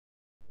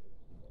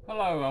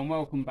Hello and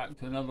welcome back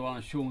to another one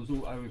of Sean's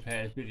Auto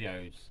Repairs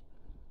videos.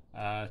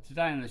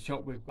 Today in the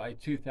shop we've got a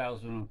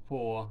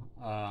 2004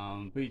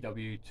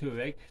 VW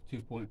TOUAREG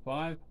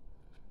 2.5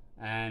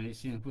 and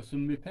it's in for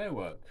some repair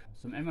work,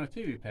 some MOT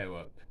repair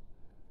work.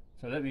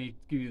 So let me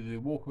give you the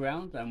walk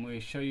around and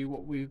we'll show you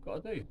what we've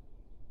got to do.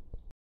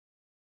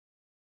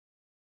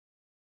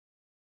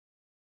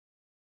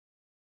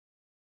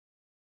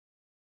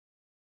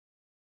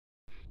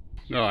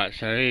 Right,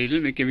 so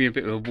let me give you a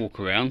bit of a walk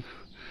around.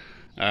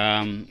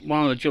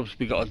 One of the jobs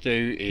we've got to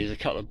do is a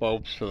couple of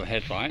bulbs for the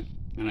headlight,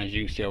 and as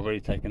you can see I've already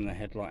taken the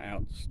headlight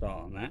out to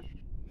start on that.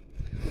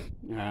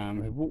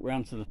 We've walked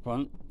round to the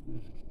front.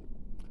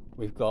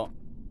 We've got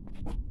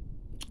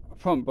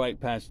front brake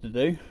pads to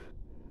do,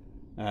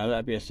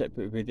 that'll be a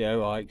separate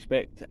video I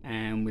expect,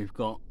 and we've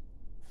got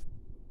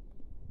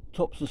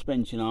top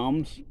suspension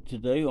arms to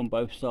do on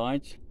both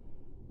sides,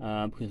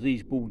 because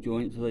these ball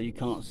joints that you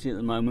can't see at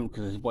the moment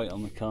because there's weight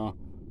on the car,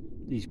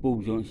 these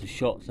ball joints are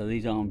shot, so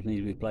these arms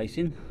need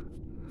replacing.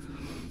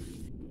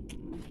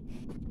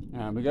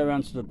 We go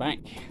around to the back.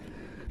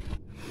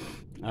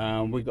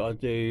 We've got to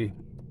do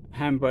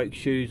handbrake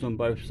shoes on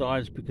both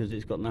sides because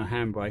it's got no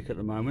handbrake at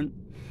the moment.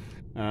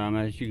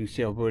 As you can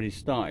see, I've already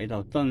started.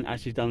 I've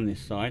actually done this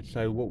side,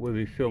 so what we'll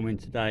be filming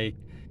today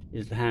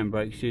is the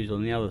handbrake shoes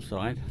on the other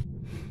side.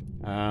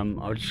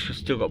 I've just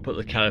still got to put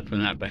the caliper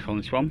and that back on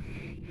this one.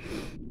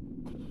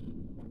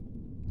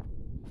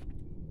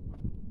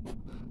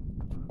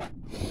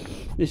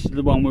 This is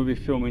the one we'll be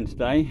filming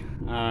today.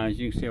 As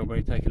you can see, I've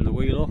already taken the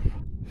wheel off.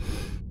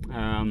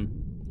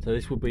 So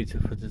this will be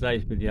for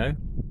today's video.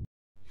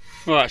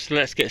 Right, so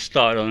let's get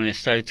started on this.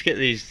 So to get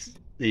these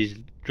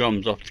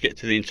drums off, to get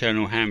to the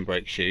internal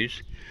handbrake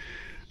shoes,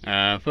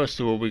 first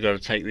of all we've got to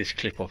take this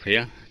clip off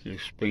here, the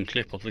spring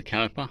clip off the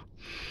caliper.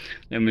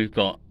 Then we've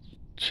got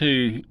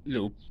two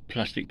little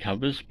plastic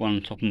covers, one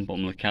on top and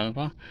bottom of the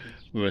caliper,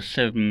 with a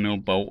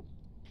 7mm bolt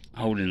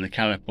holding the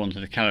caliper onto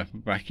the caliper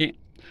bracket.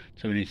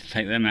 So we need to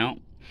take them out.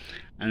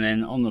 And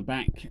then on the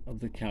back of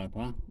the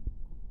caliper,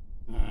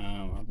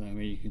 I don't know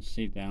where you can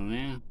see down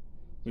there,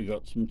 we've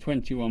got some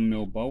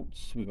 21mm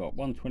bolts. We've got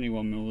one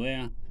 21mm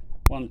there,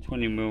 one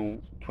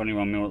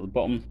 21mm at the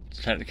bottom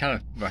to take the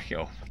caliper bracket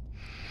off.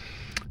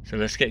 So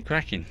let's get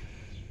cracking.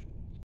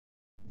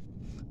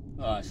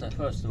 Alright, so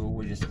first of all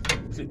we just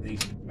clip these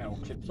metal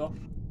clips off.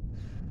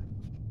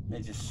 They're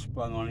just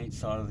sprung on each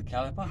side of the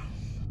caliper.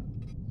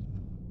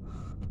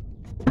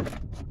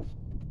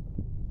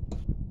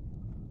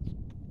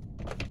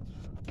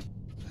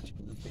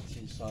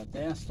 Inside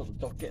there, stop the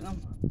dog getting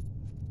them.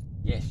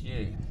 Yes,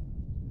 you.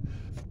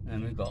 And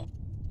then we've got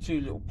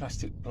two little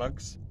plastic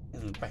plugs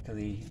in the back of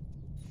the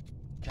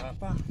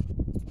caliper.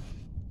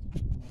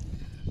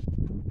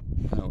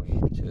 Oh,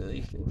 two of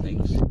these little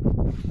things.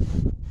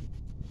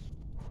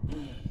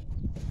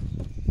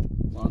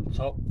 One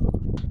top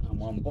and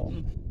one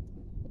bottom.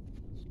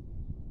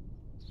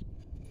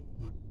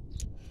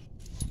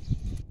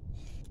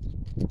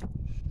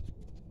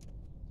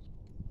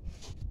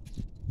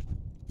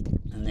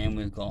 And then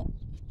we've got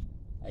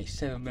a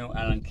 7mm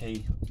Allen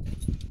key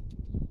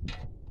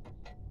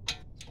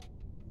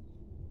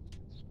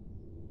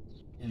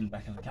in the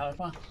back of the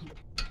caliper.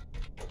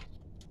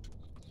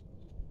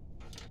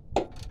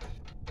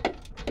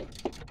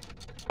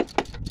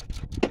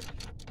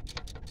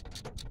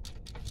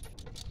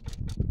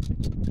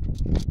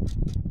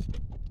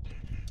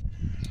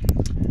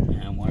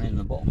 And one in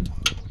the bottom.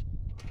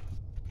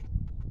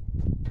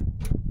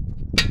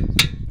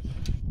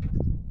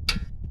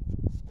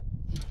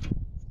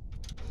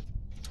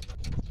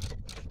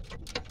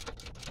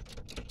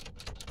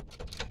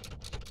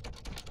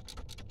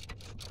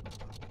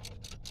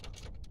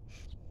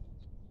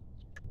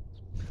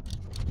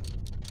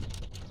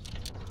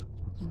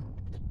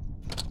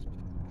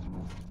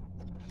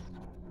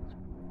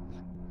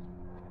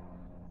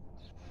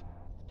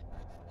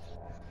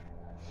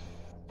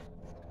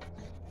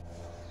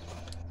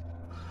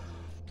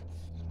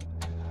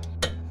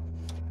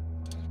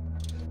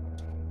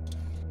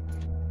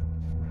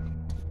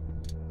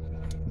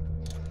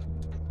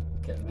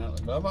 Get them out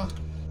of the rubber.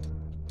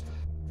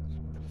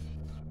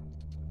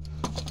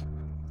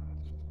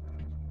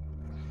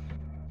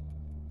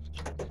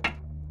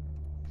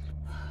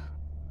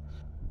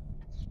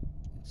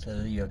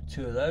 So you have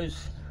two of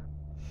those.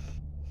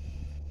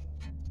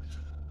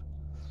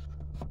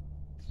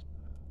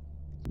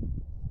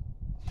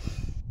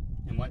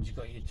 And once you've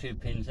got your two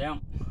pins out,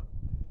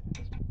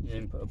 you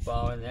then put a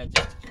bar in there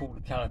just to pull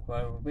the caliper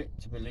over a bit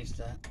to release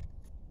that,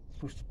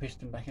 push the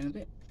piston back in a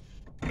bit.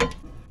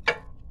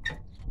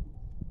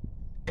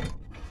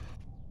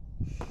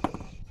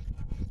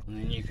 And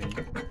then you can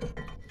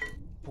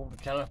pull the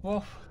caliper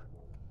off,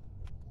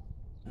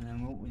 and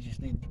then what we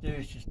just need to do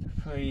is just to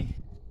free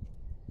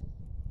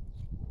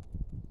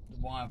the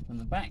wire from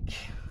the back.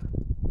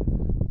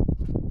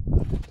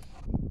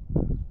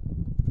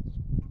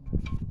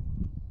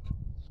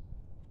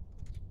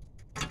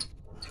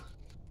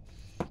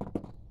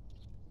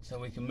 So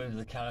we can move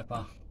the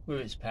caliper with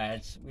its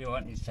pads. We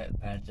won't need to take the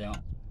pads out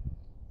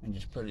and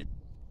just put it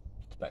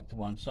back to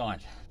one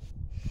side.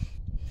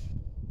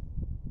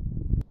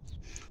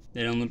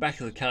 Then on the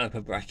back of the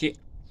caliper bracket,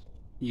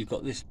 you've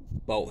got this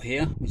bolt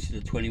here, which is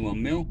a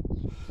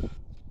 21mm,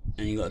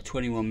 and you've got a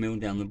 21mm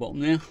down the bottom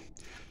there.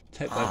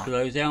 Take both of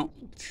those out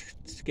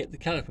to get the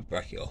caliper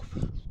bracket off.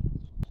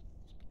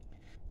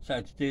 So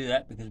to do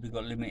that, because we've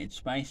got limited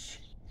space,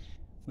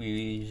 we're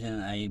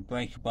using a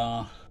breaker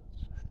bar,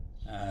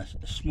 a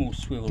small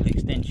swivel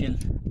extension,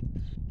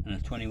 and a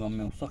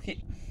 21mm socket.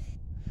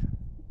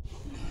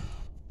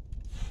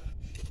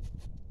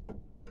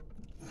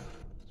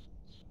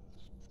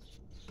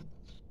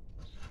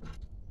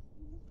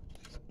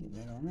 Get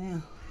that on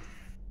there.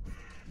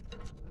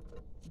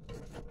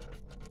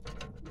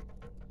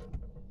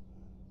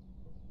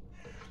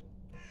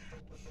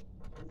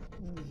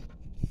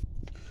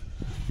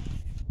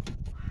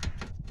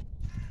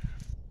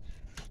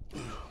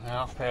 They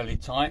are fairly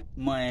tight.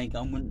 My air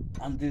gun wouldn't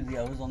undo the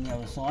others on the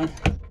other side.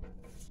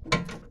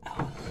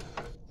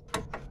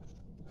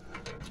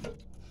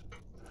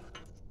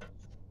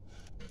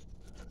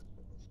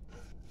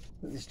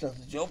 But this does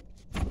the job.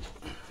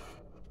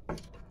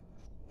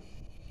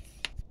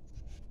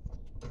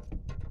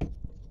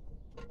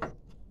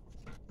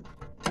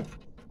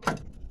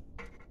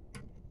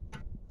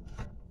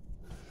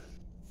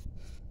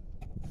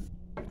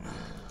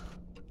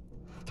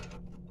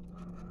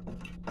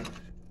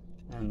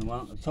 And the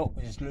one at the top,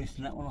 we just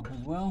loosen that one up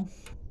as well.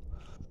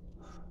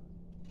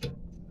 Make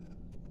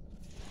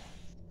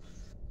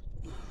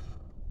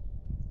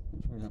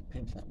sure we don't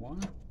pinch that wire.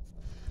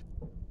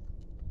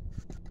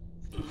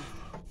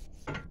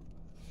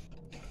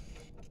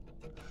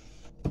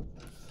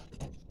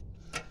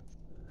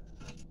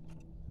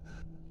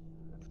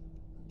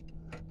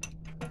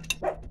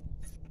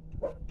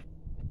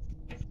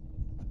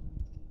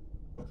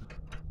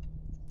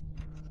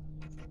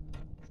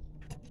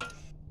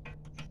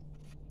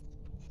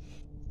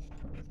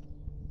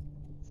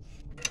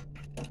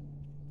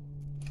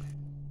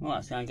 Right,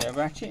 let's go and get a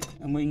ratchet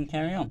and we can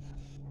carry on.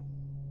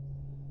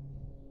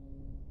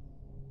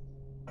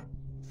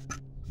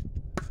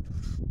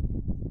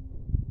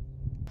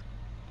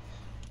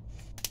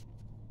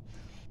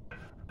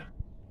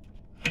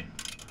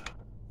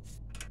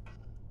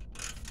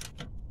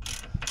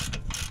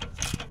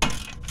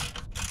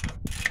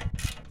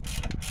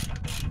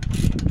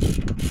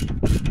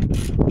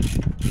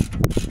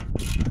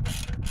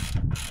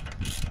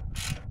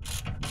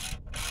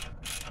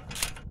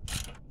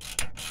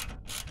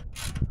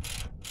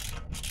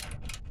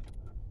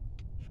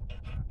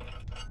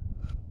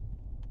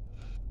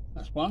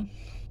 That's one.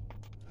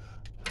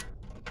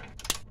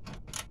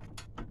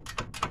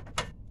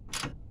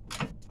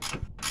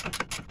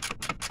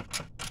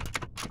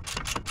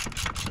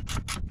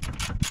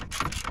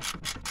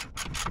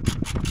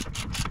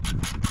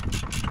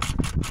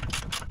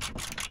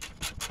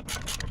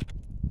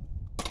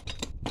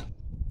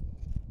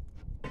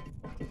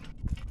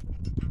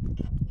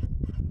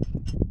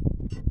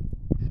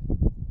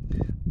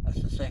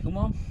 That's the second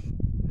one.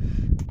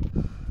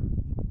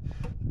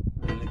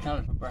 And the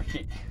caliper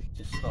bracket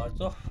just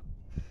slides off.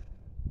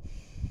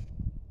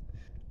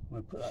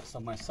 We'll put that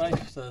somewhere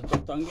safe so the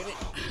dog don't get it.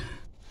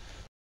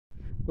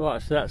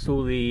 Right, so that's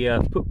all the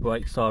foot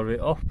brake side of it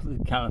off,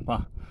 the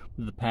caliper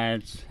with the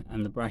pads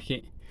and the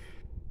bracket.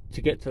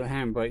 To get to the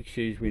handbrake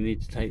shoes, we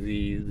need to take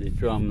the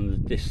drum and the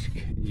disc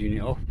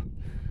unit off.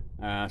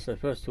 So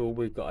first of all,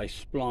 we've got a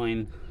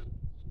spline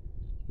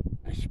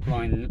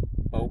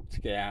bolt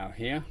to get out of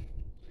here,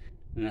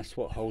 and that's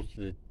what holds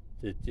the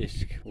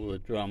disc or the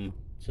drum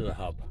to the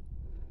hub.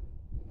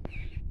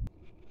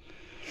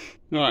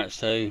 Right,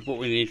 so what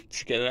we need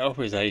to get that off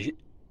is a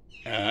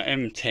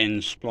M10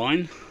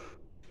 spline,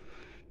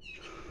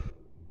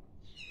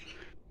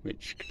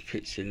 which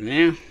fits in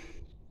there.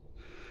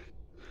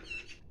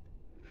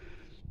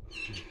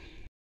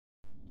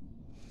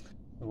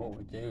 So what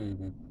we do is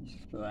we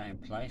just put that in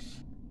place,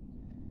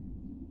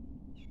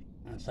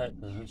 and so it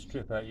doesn't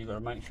strip out. You've got to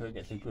make sure it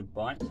gets a good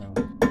bite, so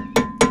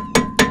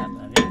tap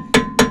that in.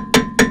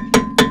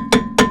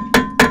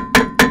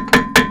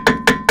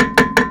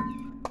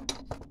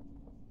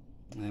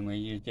 And then we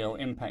use the old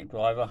impact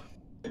driver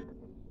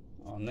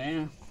on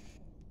there.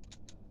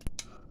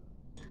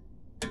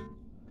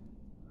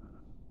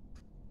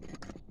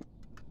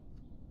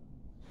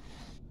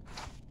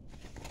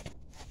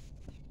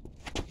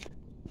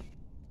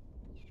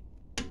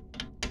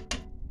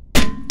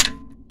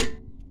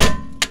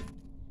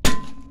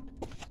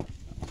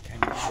 Okay,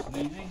 nice and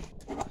easy.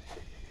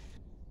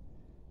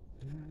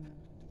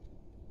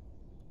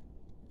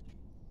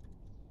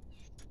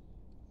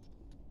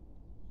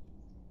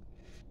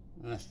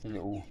 And that's the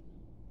little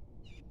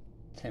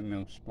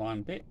 10mm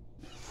spline bit.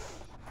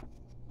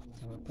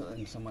 So we'll put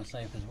them somewhere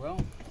safe as well.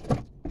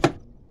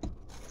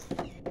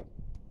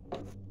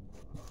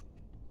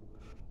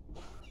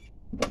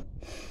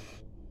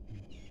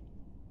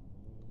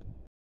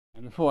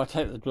 And before I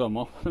take the drum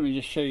off, let me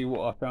just show you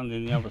what I found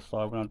in the other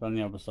side when I've done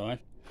the other side.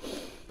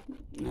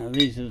 Now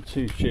these are the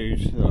two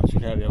shoes that I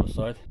took out the other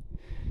side.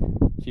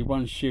 See,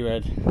 one shoe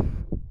had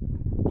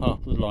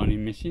half the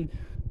lining missing.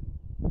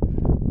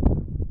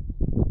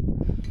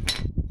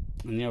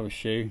 and the other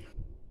shoe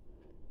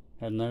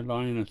had no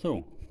lining at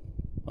all,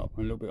 apart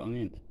from a little bit on the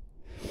end.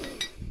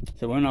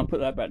 So when I put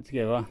that back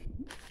together,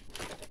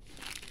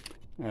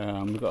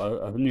 we've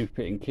got a new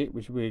fitting kit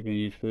which we're going to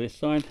use for this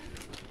side,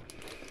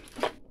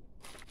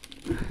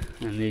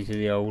 and these are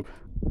the old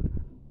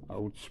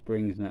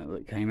springs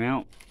that came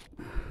out,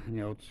 and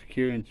the old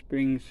securing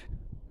springs,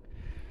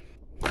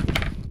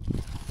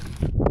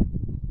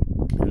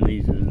 and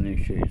these are the new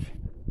shoes.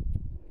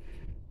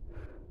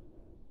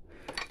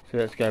 So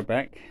let's go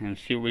back and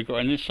see what we've got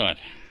on this side.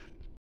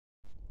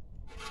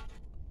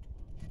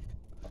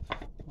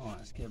 Alright,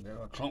 let's get a bit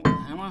of a clonk with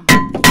the hammer.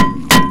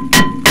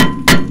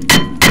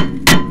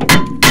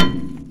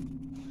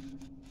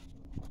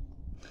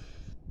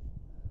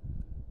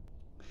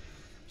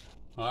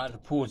 I had to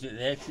pause it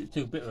there because it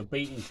took a bit of a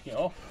beating to get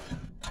off,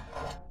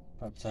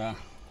 but there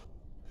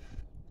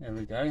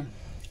we go.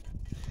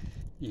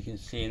 You can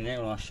see in there,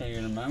 and I'll show you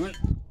in a moment.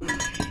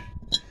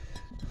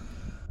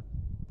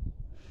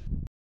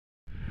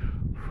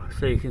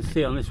 So you can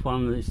see on this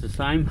one that it's the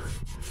same.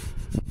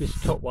 This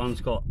top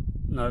one's got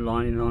no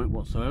lining on it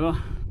whatsoever,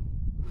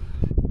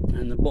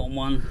 and the bottom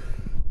one,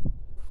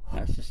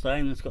 that's the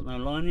same, it's got no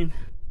lining.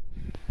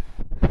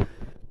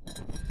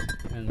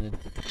 And the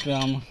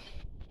drum,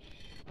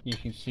 you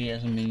can see it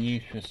hasn't been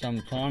used for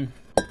some time,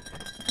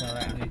 so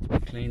that needs to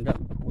be cleaned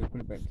up before we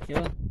put it back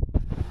together.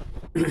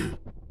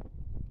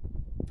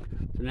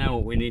 So now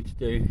what we need to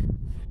do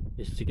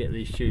is to get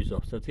these shoes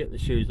off. So to get the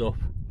shoes off,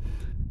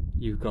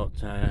 you've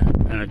got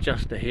an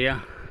adjuster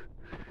here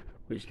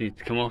which needs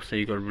to come off, so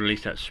you've got to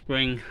release that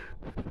spring,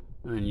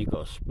 and then you've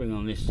got a spring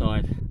on this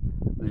side,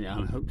 and it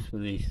unhooks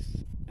from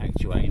this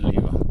actuating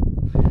lever.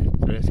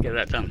 So let's get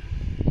that done.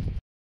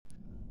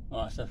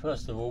 Alright, so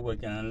first of all we're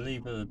going to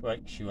lever the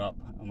brake shoe up,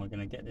 and we're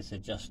going to get this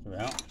adjuster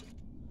out.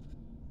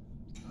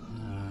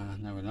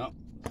 No we're not.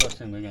 First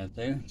thing we're going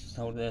to do, just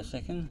hold there a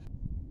second.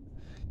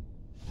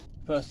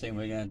 First thing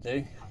we're going to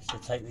do is to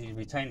take these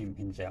retaining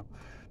pins out.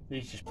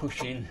 These just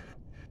push in,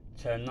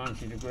 turn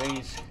 90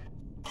 degrees,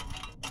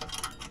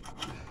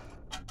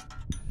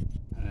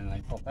 and then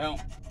they pop out.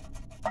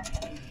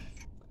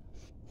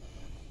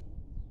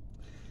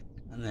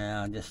 And they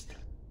are just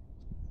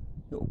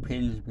little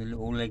pins with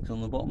little legs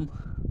on the bottom.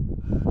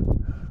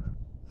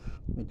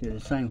 We do the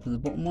same for the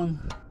bottom one.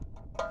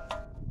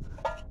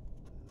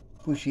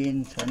 Push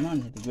in, turn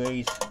 90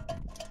 degrees,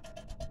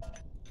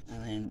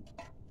 and then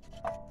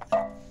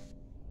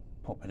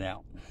pop it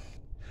out.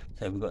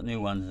 So we've got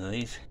new ones of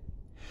these.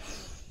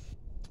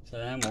 So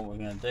then what we're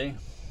going to do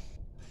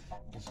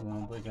is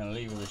we're going to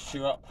lever the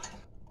shoe up.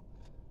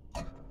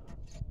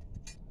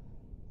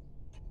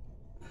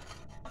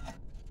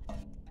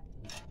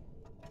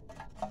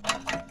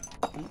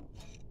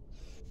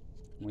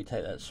 We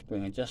take that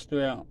spring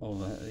adjuster out, or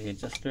the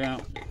adjuster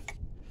out.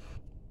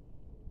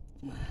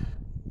 We'll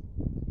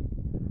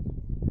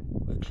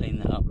clean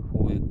that up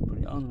before we put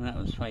it on. That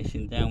was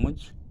facing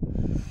downwards,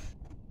 and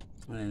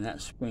then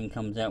that spring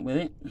comes out with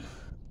it.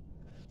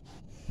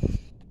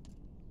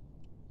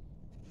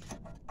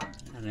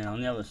 And then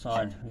on the other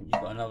side, you've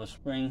got another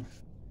spring.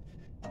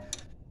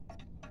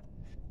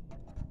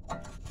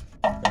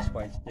 The best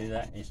way to do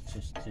that is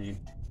just to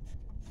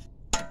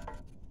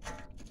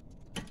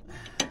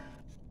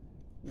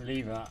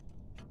lever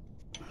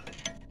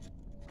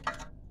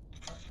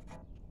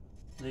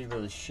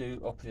the shoe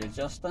off the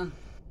adjuster.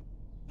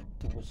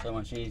 It was so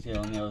much easier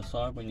on the other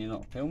side when you're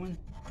not filming.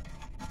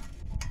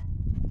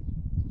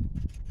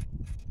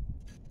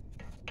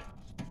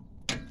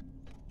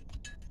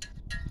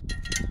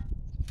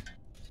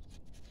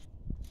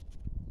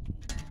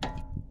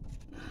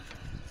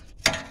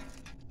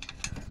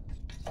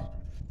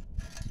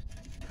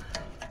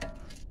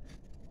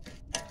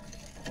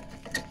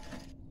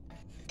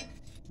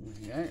 There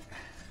we go.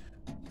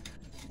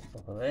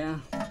 Top of there.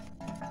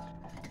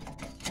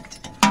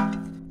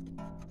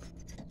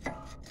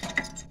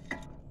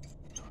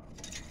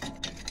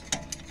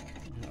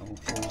 That all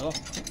falls off.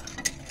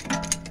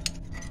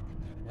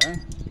 There we go.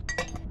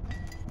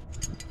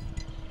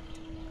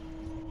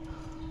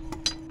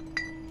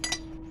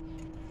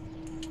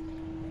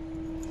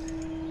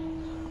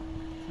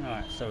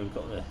 Alright, so we've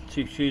got the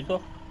two shoes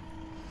off.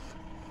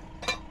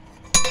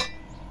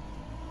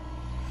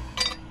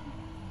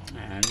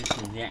 And this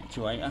is the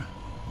actuator.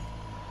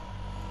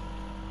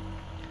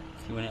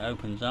 See, when it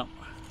opens up,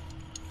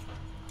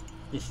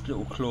 this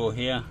little claw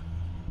here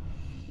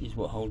is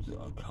what holds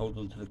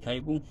onto the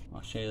cable.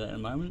 I'll show you that in a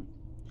moment.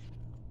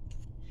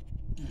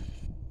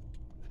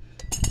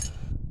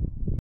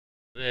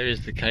 There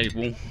is the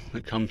cable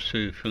that comes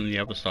through from the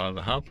other side of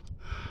the hub.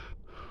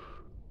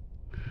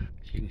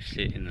 You can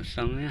see it in the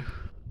sun there.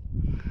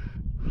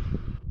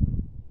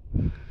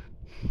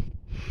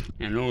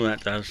 And all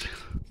that does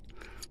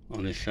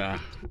on this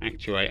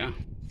actuator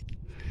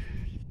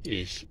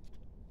is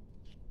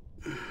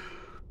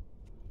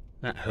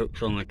that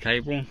hooks on the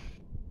cable.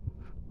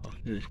 I'll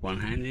do this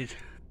one-handed.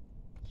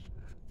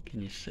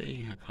 Can you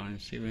see? I can't even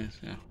see where it's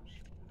at.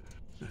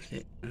 That's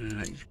it, and then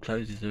it just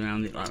closes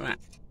around it like that.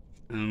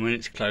 And when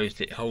it's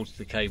closed, it holds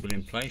the cable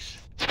in place.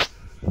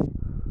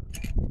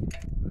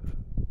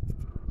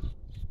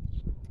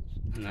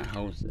 and that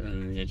holds,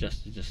 and the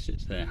adjuster just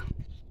sits there.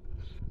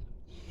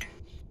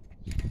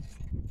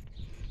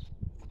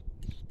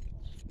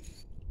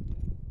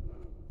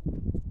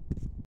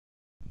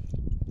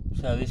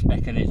 So this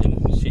mechanism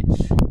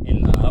sits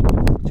in the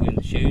hub between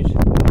the shoes.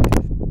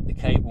 The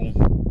cable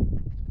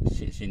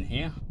sits in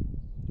here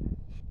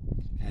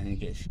and it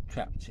gets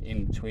trapped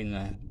in between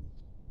the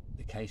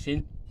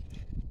casing.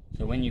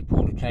 So when you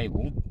pull the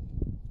cable,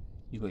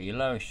 you've got your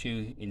lower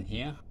shoe in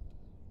here,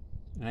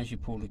 and as you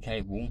pull the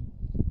cable,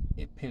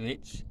 it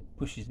pivots,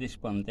 pushes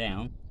this one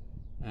down,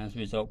 and as a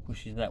result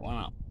pushes that one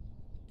up.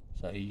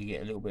 So you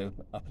get a little bit of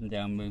up and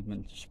down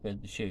movement to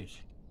spread the shoes.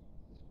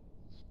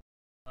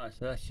 Right,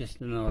 so that's just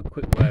another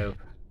quick way of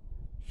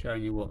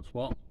showing you what's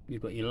what.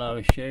 You've got your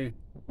lower shoe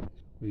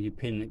with your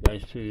pin that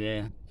goes through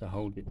there to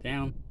hold it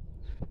down.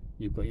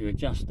 You've got your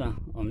adjuster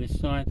on this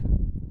side.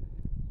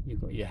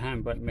 You've got your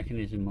handbrake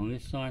mechanism on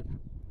this side,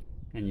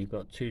 and you've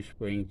got two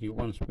springs. You've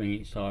got one spring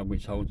each side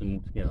which holds them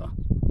all together,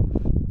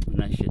 and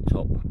that's your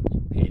top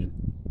pin.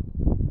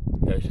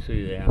 It goes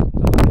through there to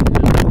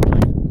hold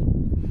it in.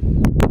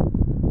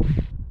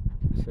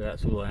 So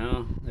that's all they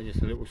are. They're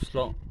just a little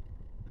slot,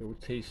 little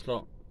T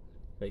slot.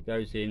 It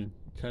goes in,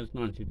 turns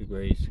 90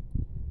 degrees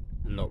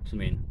and locks them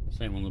in.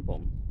 Same on the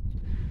bottom.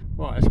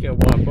 Right, let's get a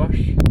wire brush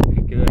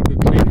and give it a good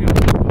clean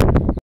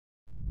out.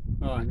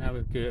 Right, now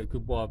we've got a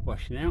good wire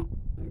brushing out,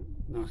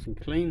 nice and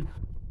clean.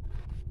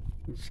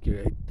 Just give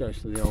it a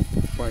dose of the old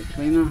brake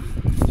cleaner.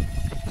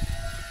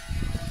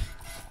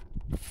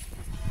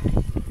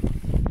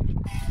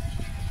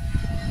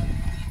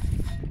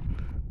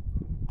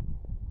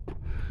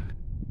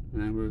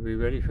 And we'll be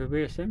ready for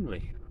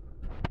reassembly.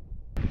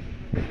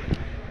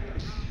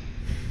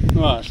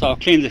 Right, so I've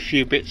cleaned a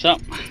few bits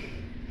up.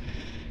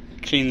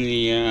 Clean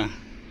the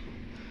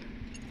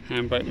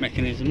handbrake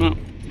mechanism up.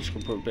 Just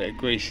gonna put a bit of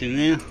grease in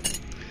there,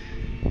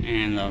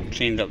 and I've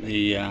cleaned up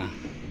the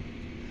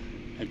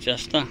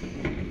adjuster,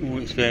 all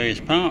its various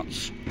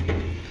parts.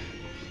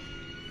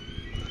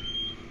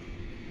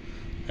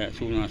 That's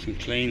all nice and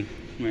clean,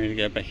 ready to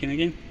go back in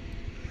again.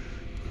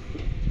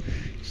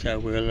 So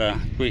we'll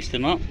grease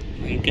them up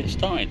and get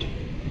started.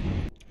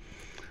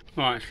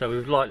 Alright, so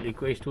we've lightly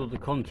greased all the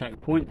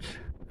contact points.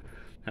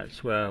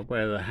 That's where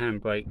the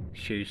handbrake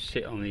shoes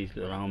sit on these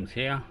little arms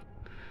here.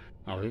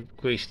 I've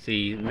greased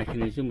the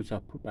mechanism, which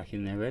I've put back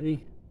in there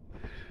ready.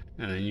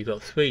 And then you've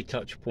got 3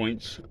 touch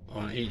points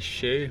on each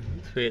shoe,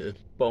 3 at the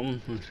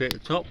bottom and 3 at the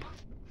top.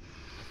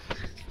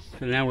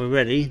 So now we're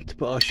ready to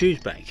put our shoes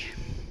back.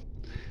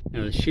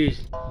 Now the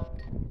shoes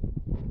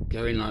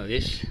go in like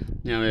this.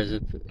 Now there's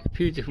a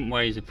few different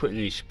ways of putting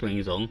these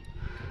springs on,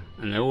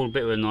 and they're all a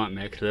bit of a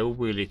nightmare because they're all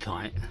really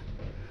tight.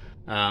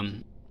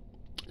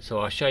 So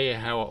I'll show you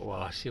how,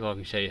 I'll see if I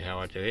can show you how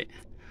I do it.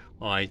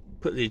 I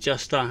put the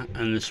adjuster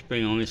and the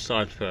spring on this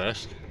side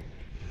first,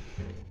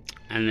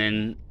 and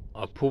then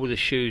I pull the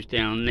shoes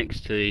down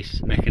next to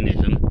this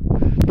mechanism,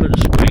 put the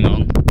spring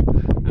on,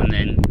 and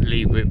then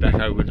lever it back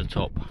over the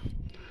top.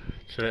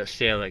 So let's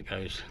see how that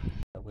goes.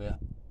 So we'll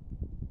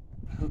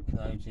hook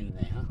those in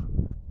there,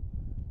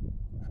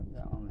 hook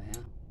that on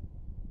there,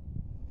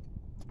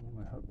 and then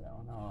we'll hook that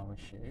on our other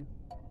shoe.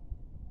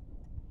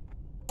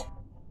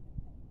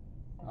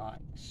 Like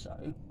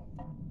so.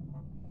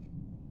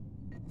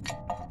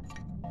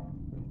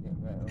 We'll get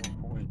rid of all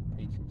falling to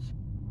pieces.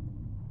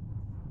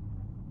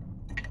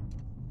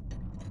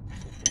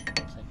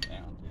 Take it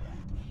out and do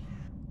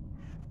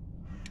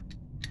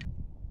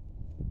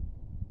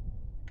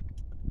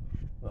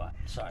that. Right,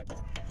 so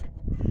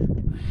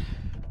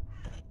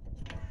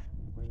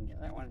we can get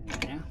that one in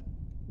there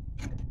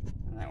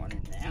and that one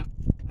in there.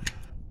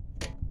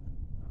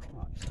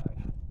 Like so.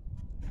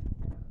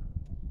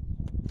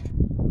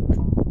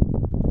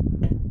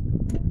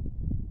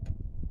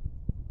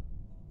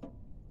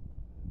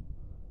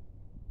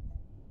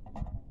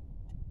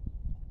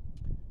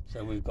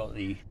 So we've got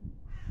the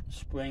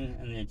spring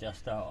and the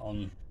adjuster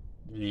on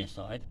the near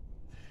side.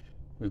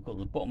 We've got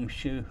the bottom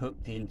shoe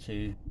hooked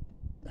into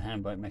the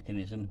handbrake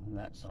mechanism on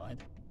that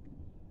side.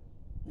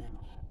 Now,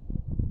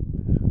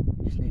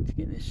 we just need to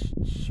get this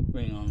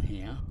spring on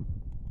here.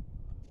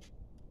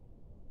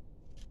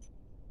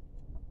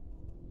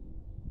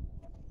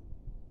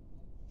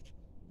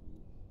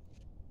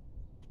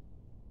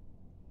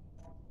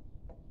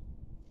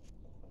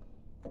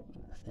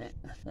 That's it,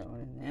 that's that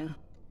one in there.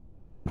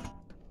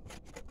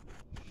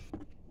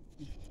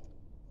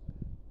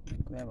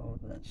 Grab hold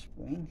of that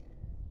spring.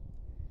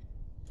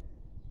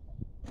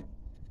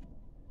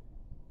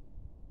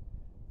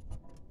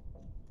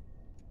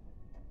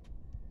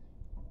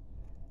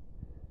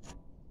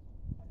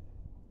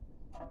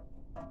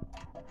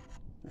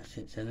 That's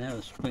it, so now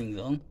the spring's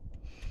on.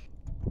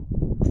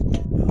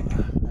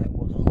 That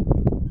was on.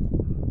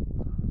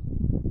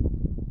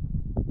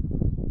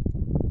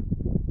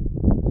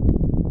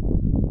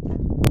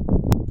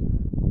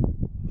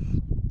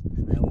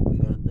 And now what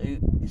we've got to do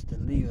is to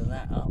lever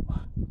that up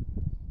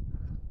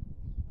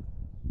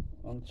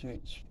onto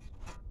its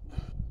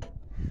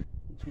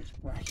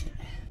bracket.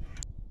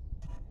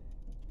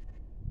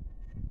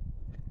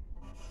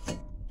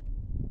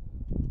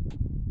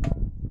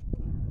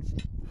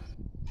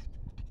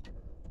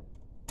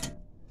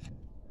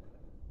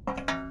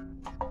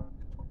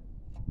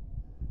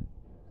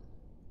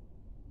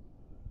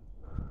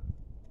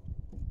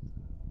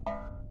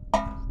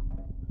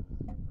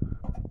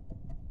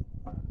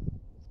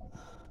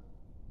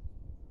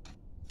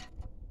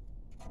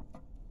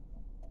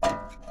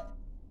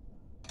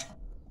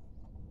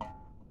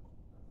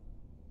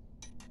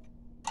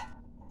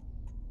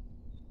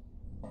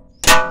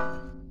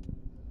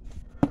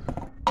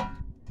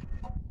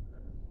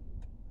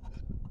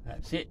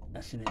 that's it,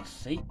 that's in its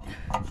seat.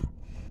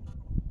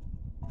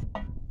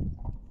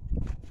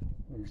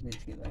 We just need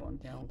to get that one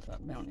down to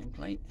that mounting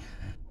plate.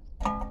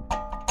 Like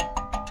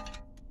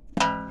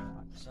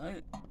so.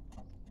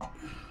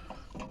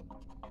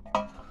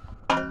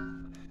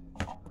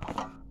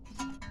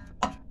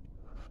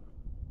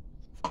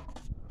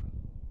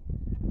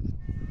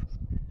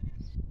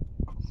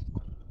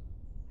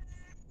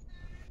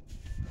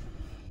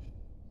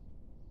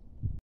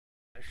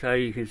 So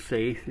you can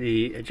see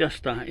the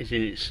adjuster is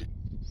in its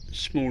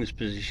smallest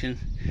position,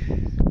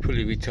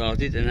 fully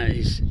retarded, and that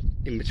is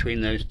in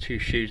between those two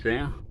shoes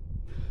there.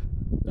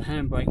 The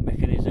handbrake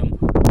mechanism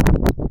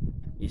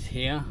is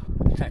here,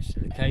 attached to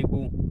the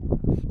cable,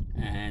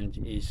 and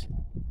is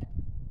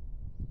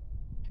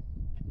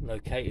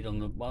located on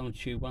the bottom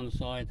shoe one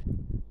side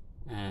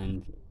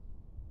and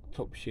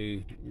top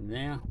shoe in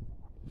there.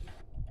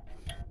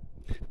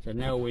 So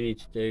now all we need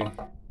to do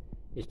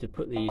is to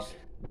put these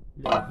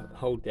little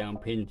hold down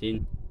pins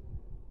in,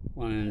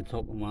 one on the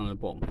top and one on the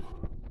bottom.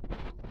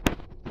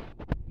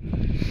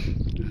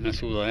 And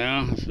that's all they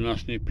are. That's a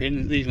nice new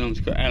pin. These ones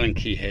got Allen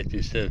key heads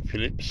instead of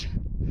Phillips,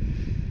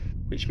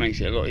 which makes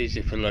it a lot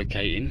easier for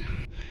locating.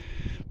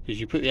 Because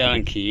you put the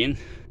Allen key in,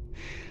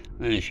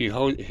 and if you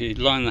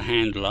line the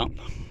handle up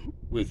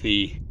with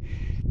the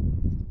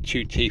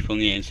two teeth on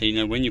the end, so you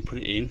know when you put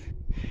it in,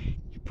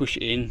 you push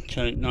it in,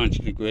 turn it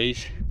 90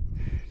 degrees,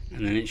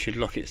 and then it should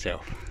lock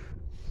itself.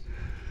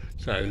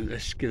 So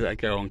let's give that a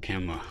go on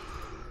camera.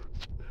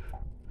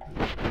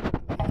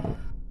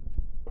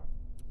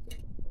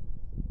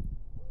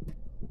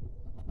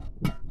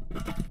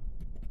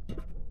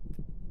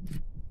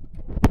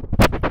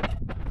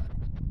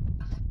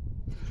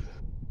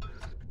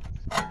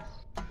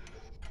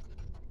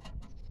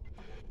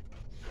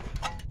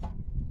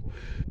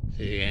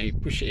 So yeah, you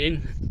push it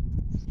in,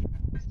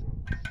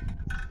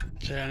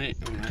 turn it,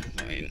 oh, that's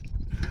not in.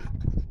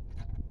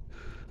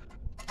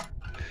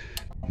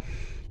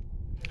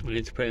 I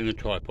need to put it in the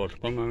tripod,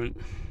 one moment.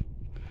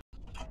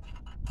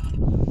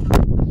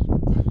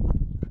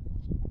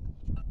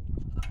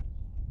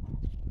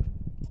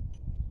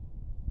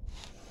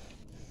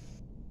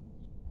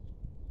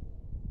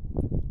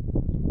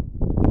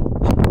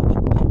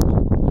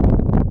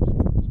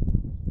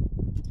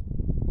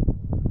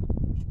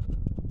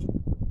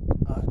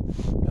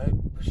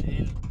 Push it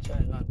in, turn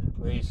it 90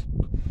 degrees,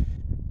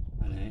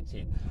 and then it's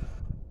in.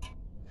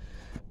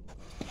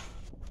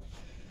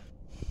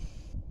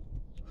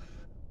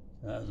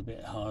 So that was a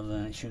bit harder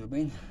than it should have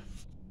been.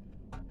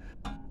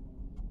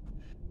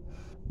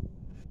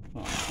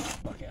 Right,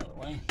 back out of the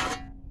way.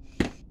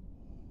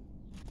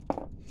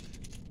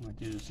 I'll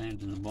do the same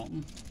to the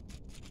bottom.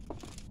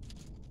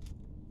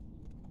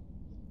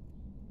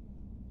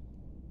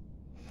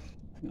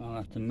 I think I'll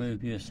have to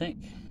move you a sec.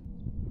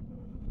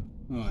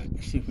 Right,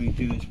 let's see if we can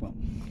do this one.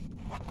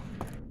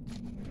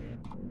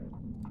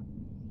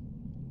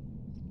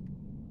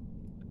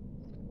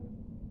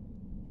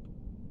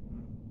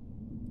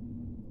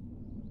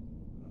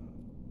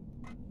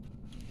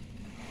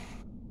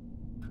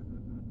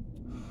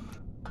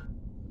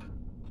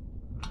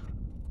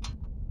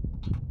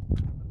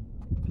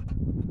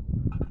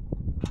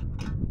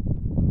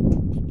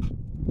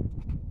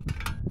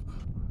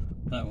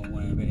 That one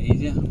went a bit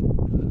easier.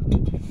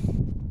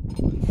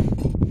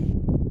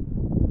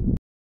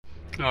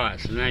 Alright,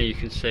 so now you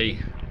can see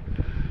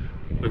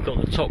we've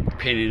got the top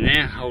pin in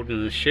there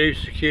holding the shoe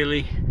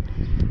securely.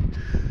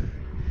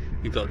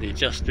 We've got the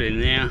adjuster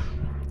in there,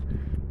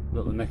 we've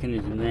got the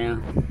mechanism there,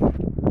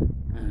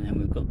 and then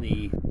we've got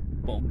the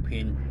bottom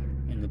pin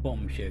in the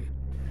bottom shoe.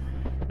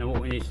 Now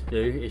what we need to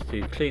do is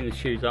to clean the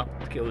shoes up,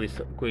 to get all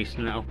this grease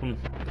and that off them,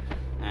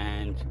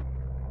 and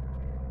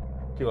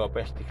do our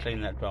best to clean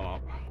that drum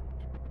up.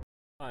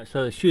 Alright,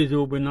 so the shoes have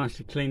all been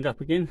nicely cleaned up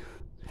again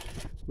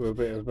with a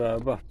bit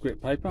of rough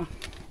grip paper,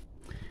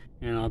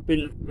 and I've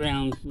been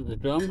round the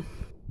drum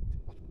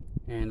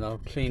and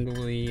I've cleaned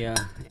all the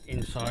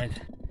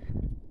inside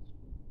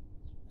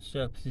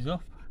surfaces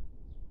off.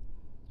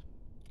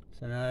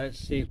 So now let's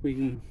see if we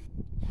can,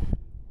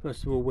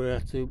 first of all we'll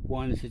have to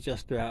wind this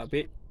adjuster out a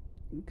bit,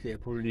 because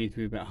it'll probably need to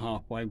be about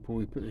halfway before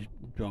we put the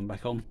drum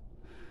back on.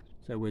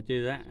 So we'll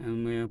do that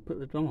and we'll put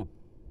the drum on.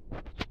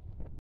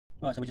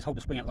 Right, so we just hold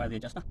the spring out the way of the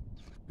adjuster,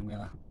 and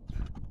we'll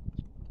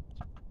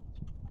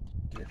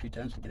give it a few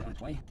turns to get it on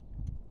its way.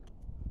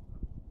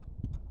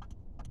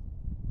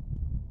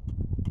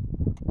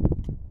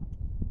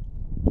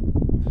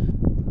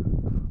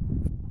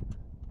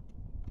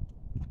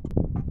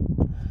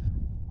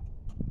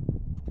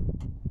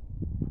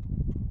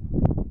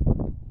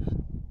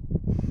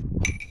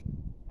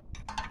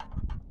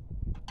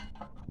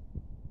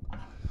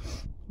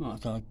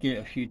 Right, so I'll give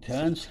it a few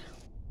turns.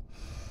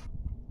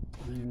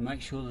 And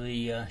make sure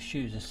the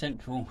shoes are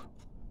central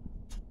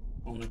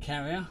on the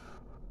carrier.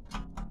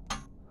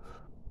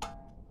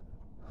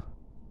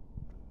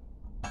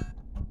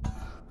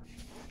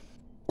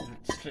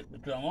 Let's slip the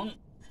drum on,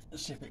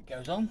 let's see if it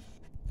goes on.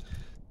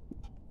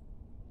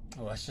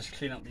 Oh, let's just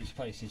clean up these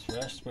places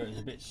first where it's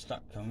a bit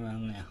stuck coming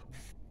around there.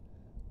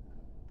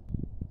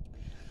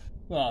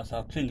 Right, so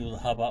I've cleaned all the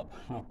hub up,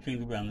 I've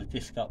cleaned around the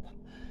disc up,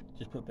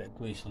 just put a bit of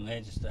grease on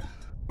there just to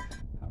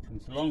help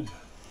things along. And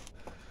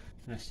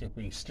let's see if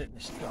we can slip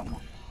this drum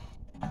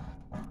on.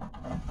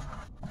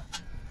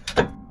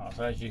 Right,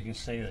 so as you can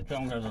see, the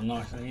drum goes on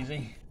nice and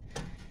easy.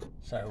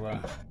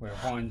 So we'll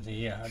wind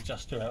the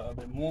adjuster out a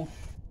bit more.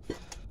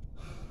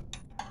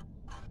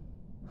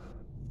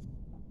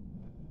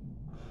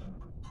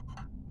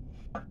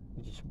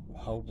 We just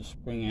hold the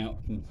spring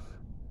out from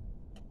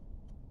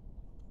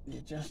the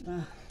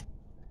adjuster.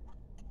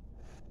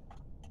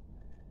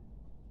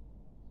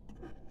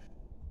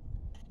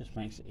 Just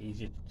makes it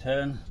easier to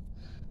turn.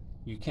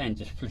 You can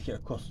just flick it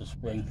across the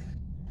spring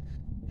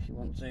if you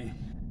want to.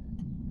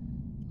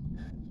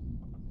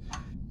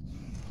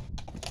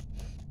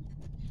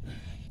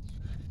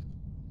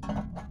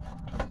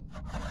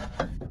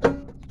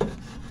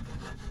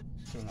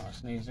 Still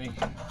nice and easy.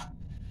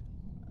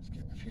 Let's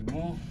get a few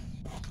more.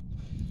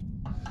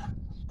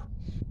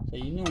 So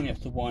you normally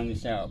have to wind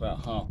this out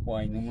about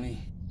halfway normally.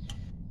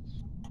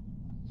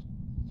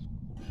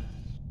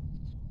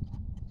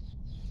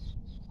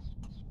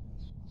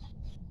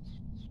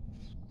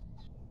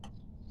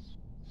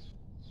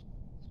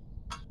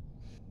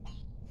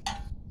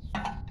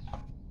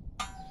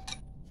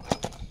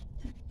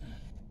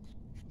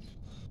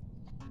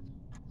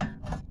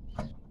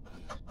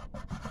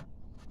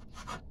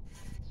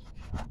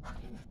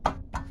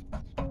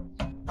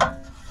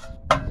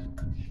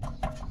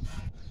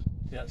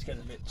 That's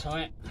getting a bit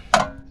tight,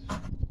 so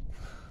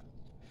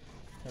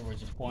we'll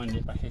just wind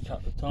it back a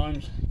couple of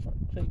times, a couple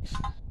of clicks.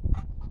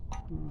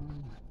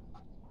 1,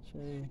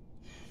 2,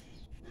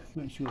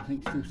 make sure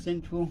everything's still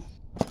central.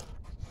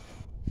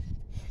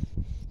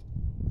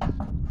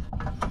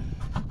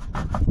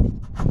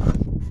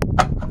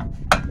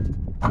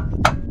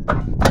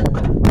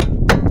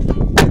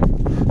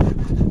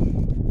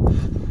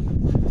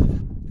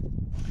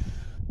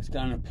 Let's go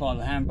and apply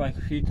the handbrake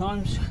a few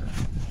times.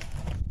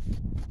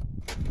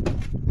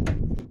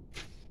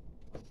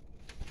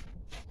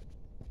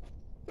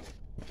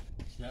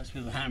 That's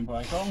with the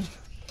handbrake on.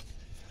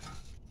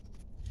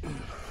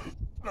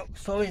 Lock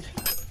solid.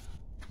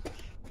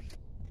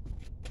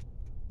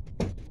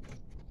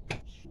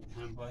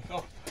 Handbrake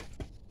off.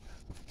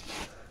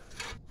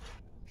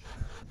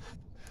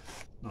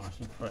 Nice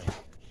and free.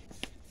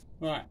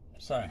 Right,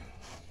 so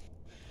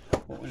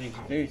what we need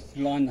to do is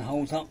line the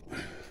holes up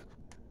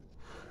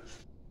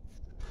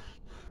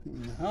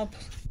in the hub.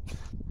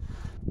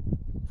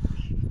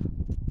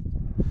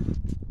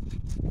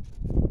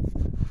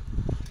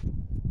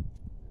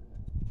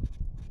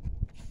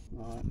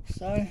 Like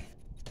so.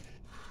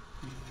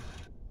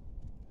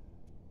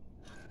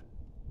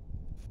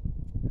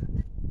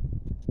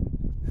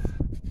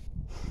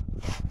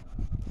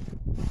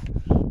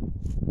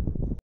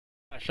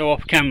 So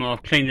off camera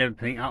I've cleaned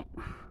everything up,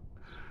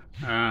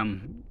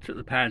 took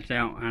the pads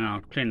out and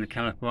I've cleaned the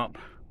caliper up.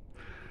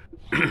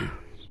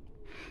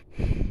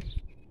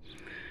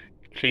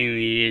 Clean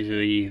the ears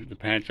of the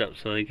pads up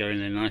so they go in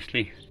there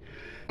nicely.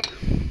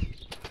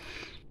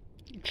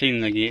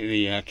 Clean the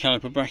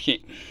caliper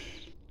bracket.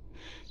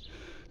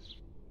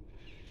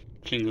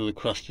 Clean all the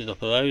crusted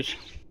off of those,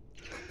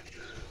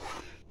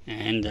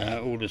 and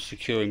all the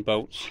securing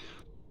bolts,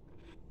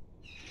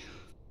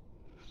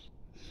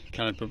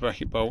 caliper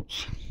bracket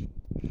bolts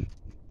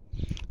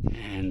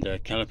and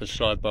caliper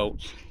slide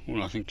bolts, all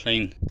nice and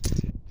clean,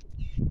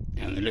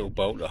 and the little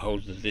bolt that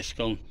holds the disc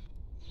on.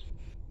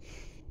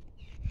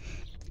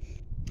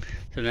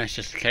 So that's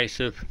just a case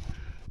of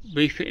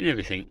refitting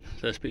everything.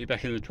 So let's put you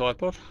back in the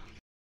tripod.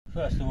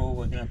 First of all,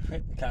 we're going to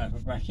fit the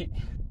caliper bracket.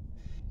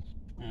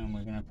 And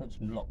we're going to put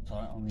some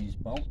Loctite on these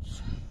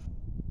bolts.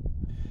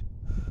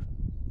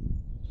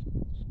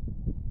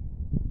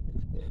 Just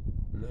a bit of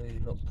blue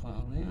Loctite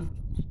on there.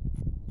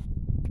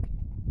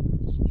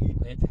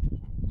 Red.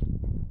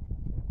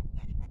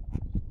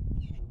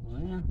 On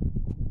there.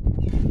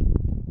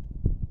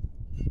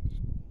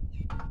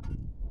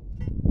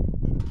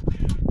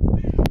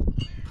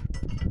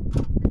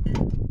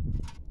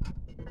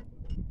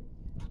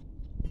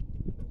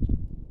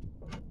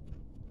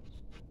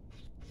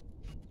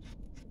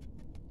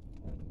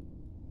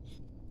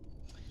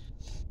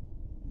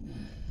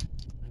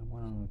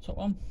 Top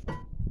one.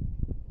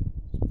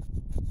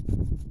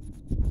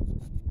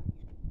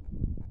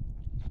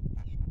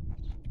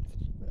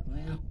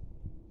 There.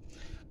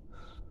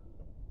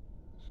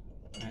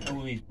 And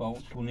all these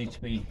bolts will need to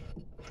be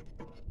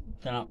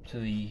done up to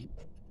the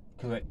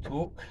correct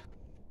torque.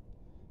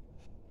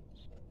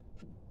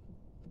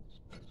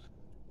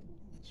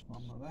 Let's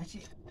run my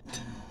ratchet.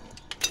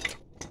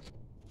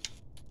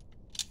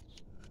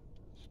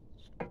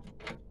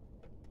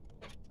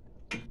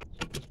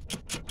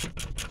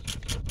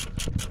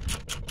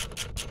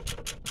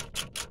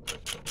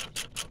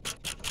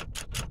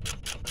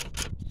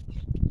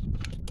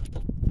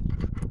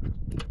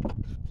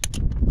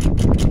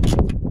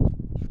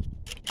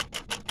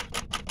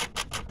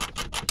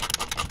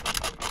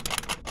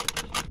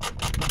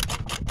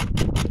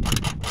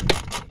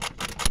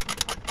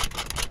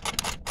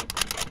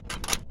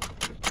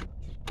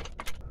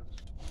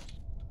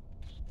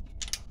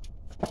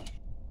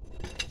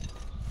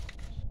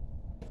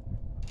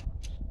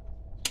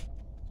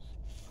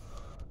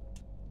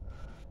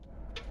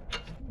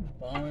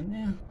 bar in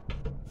there.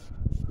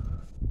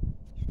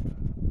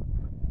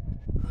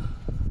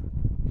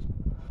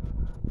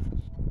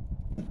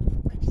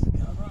 Fix the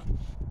cover.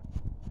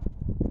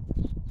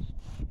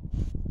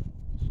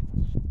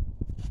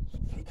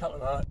 A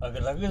couple of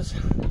ugger-luggers.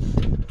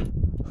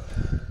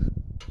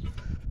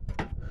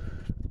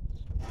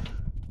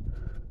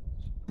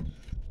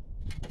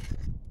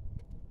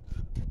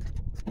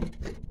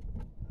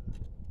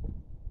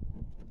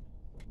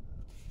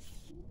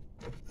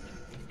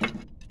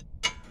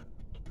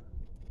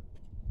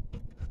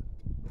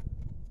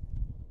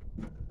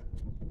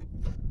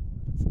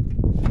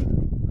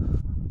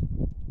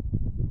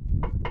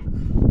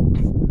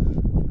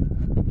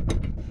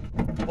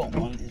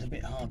 Bottom one is a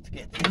bit hard to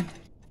get to.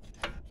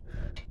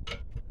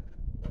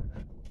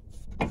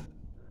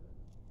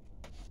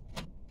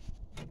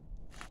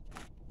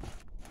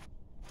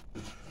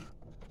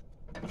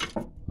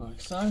 Like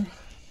so. And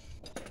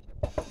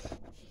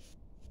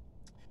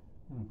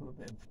we'll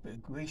put a bit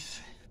of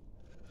grease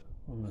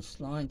on the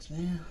slides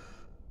there,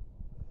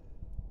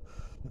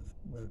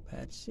 where the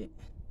pads sit.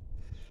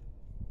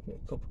 Bit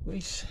of copper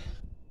grease.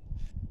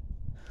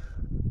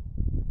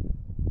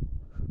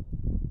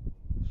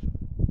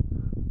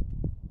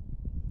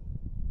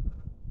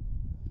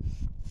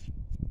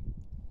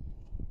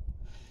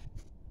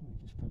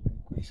 Just put a bit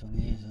of grease on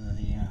the ears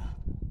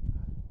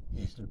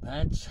of the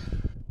pads.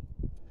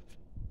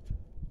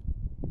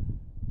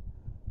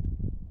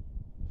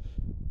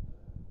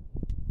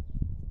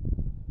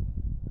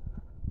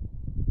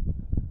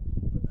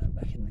 Put that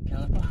back in the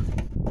caliper.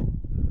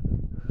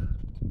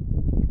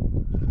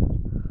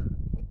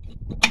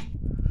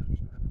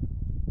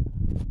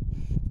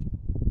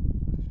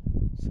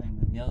 Same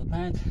with the other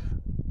pad.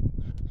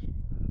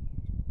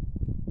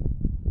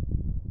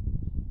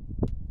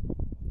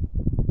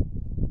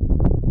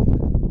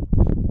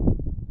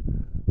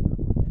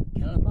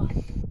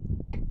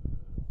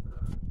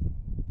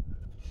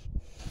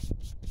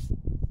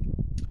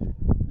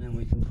 Then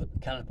we can put the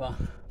caliper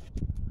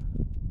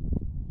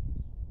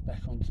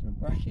back onto the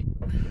bracket,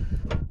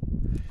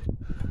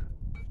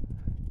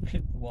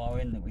 clip the wire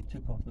in that we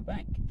took off the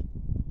back,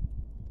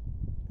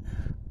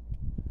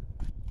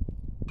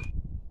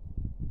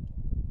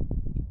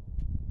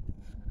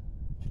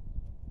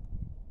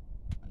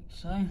 like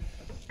so. And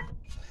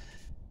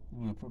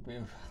we'll put a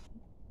bit of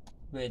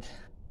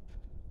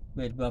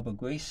red rubber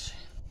grease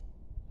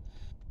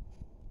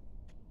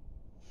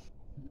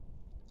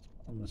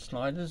on the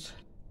sliders.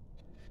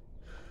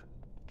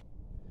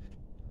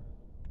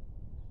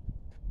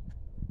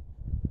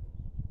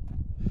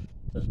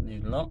 Doesn't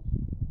need a lot.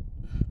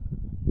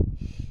 Put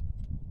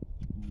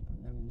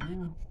them in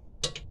there.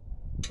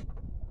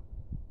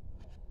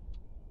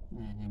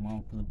 And then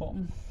one for the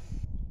bottom.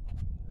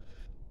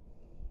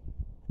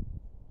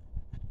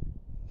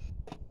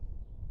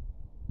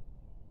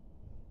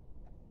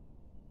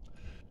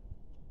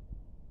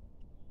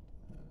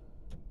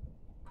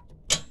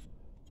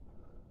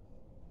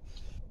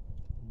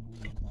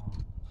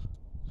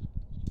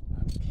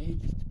 Okay,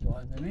 just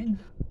drive them in.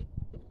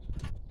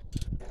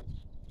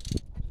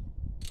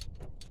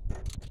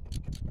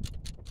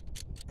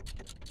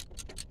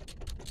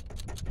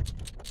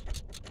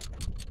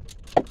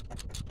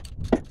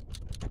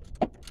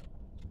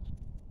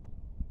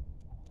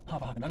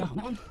 Half a nugget on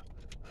that one.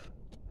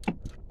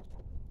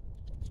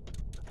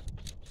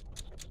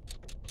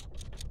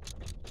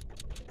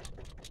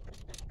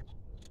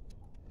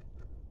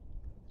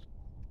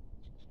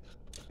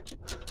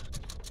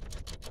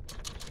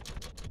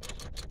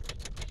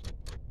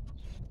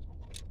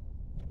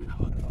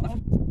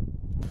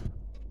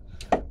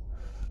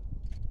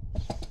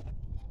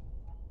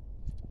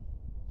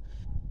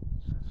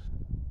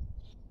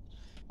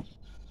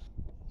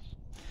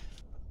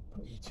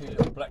 Put your two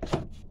little black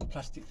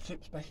plastic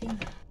clips back in,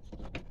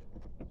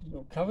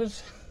 little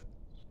covers.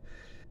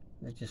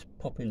 They just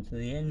pop into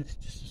the end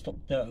just to stop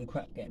dirt and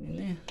crap getting in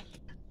there.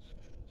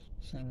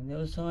 Same on the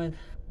other side.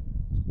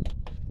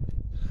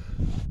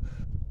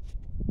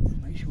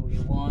 Make sure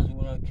your wires are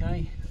all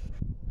okay.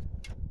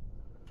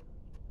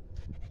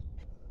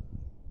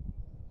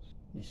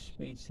 This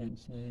speed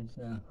sensor is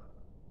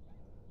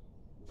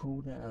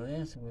pulled out of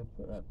there, so we'll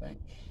put that back.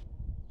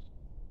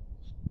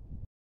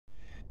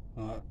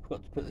 Alright, I've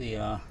got to put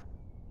the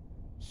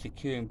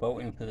securing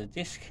bolt in for the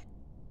disc.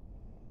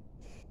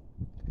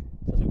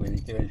 Doesn't really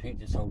do anything,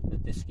 just hold the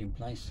disc in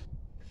place.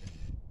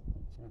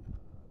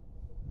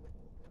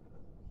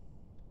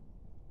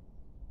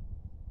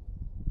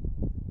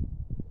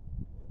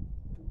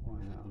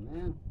 Wind that on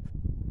there.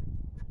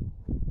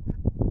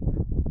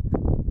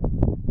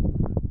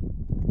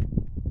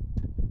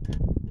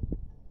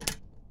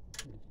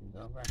 This is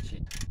our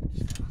ratchet.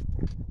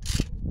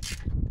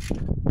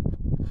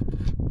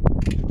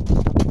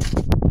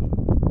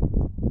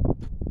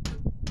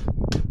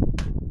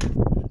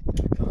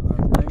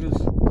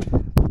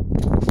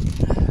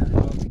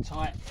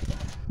 Tight.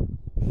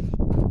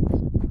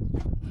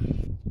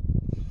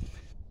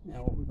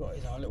 Now what we've got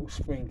is our little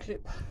spring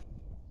clip.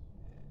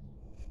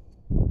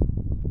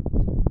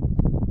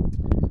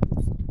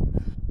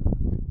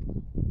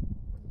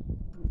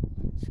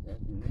 Let's get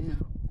in there.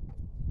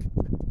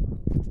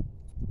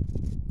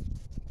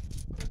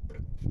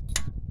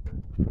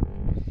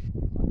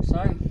 Like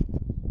so.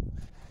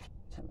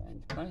 Take that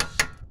into place.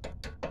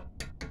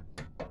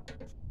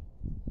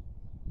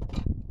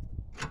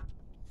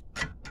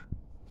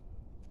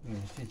 We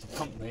just need to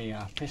pump the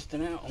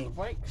piston out on the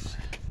brakes.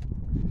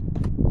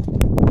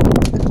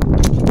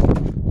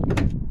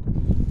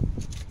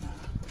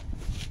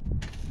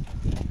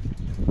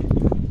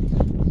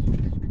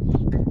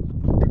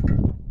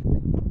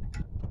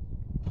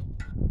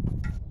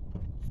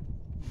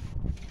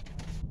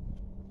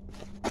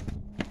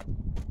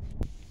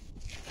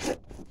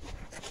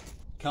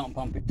 Can't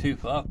pump it too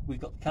far, we've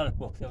got the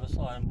caliper off the other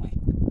side, haven't we?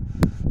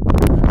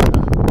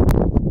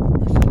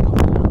 Let's just pump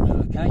it out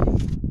there, okay?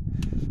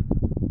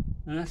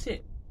 And that's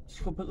it,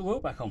 just got to put the wheel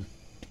back on.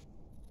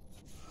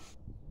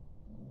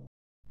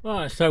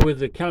 Right, so with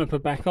the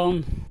caliper back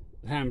on,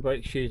 the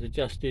handbrake shoes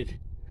adjusted,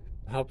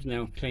 the hub's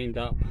now cleaned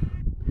up.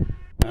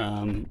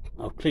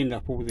 I've cleaned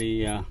up all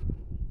the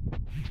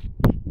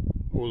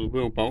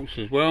wheel bolts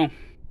as well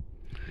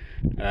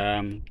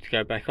to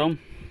go back on.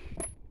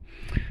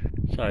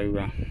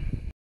 So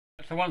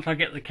once I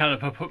get the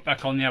caliper put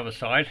back on the other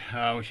side,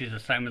 which is the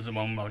same as the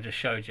one I just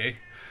showed you,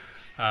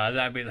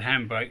 that'll be the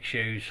handbrake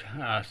shoes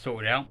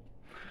sorted out.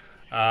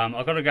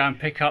 I've got to go and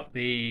pick up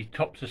the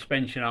top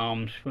suspension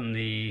arms from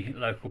the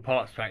local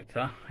parts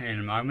factor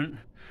in a moment.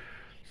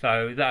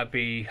 So that'll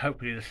be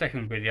hopefully the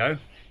second video.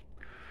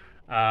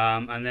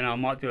 And then I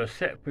might do a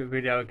separate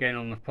video again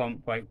on the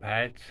front brake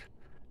pads,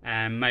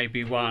 and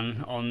maybe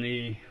one on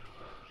the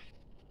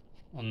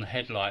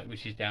headlight,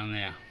 which is down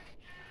there.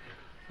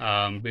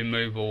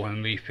 Removal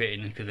and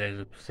refitting, because there's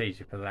a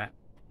procedure for that.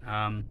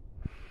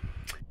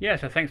 Yeah,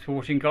 so thanks for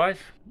watching, guys,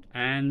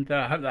 and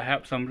I hope that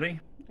helps somebody,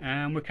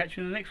 and we'll catch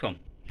you in the next one.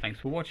 Thanks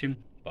for watching.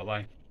 Bye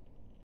bye.